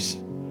praise.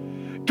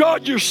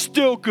 God, you're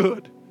still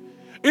good.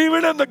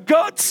 Even in the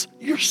guts,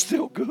 you're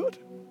still good.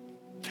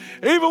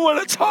 Even when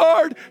it's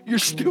hard, you're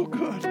still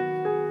good.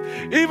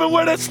 Even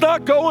when it's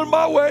not going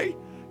my way,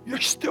 you're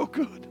still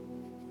good.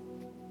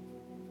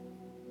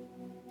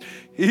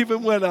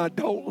 Even when I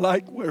don't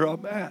like where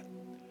I'm at,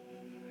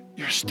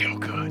 you're still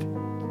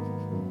good.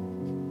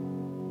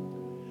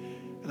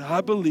 And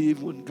I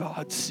believe when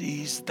God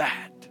sees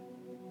that,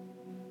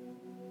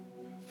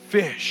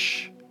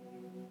 fish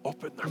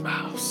open their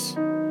mouths.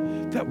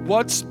 That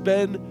what's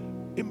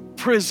been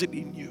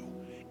imprisoning you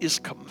is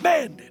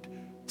commanded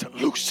to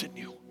loosen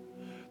you.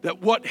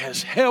 That what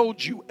has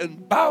held you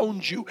and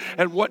bound you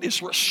and what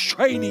is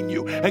restraining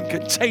you and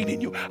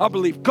containing you, I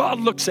believe God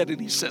looks at it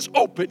and he says,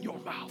 open your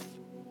mouth.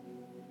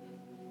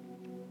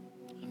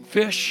 And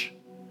fish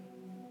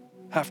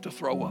have to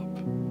throw up.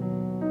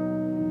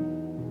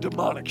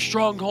 Demonic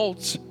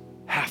strongholds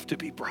have to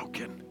be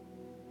broken.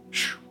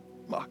 Whew.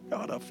 My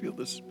God, I feel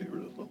the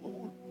Spirit of the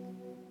Lord.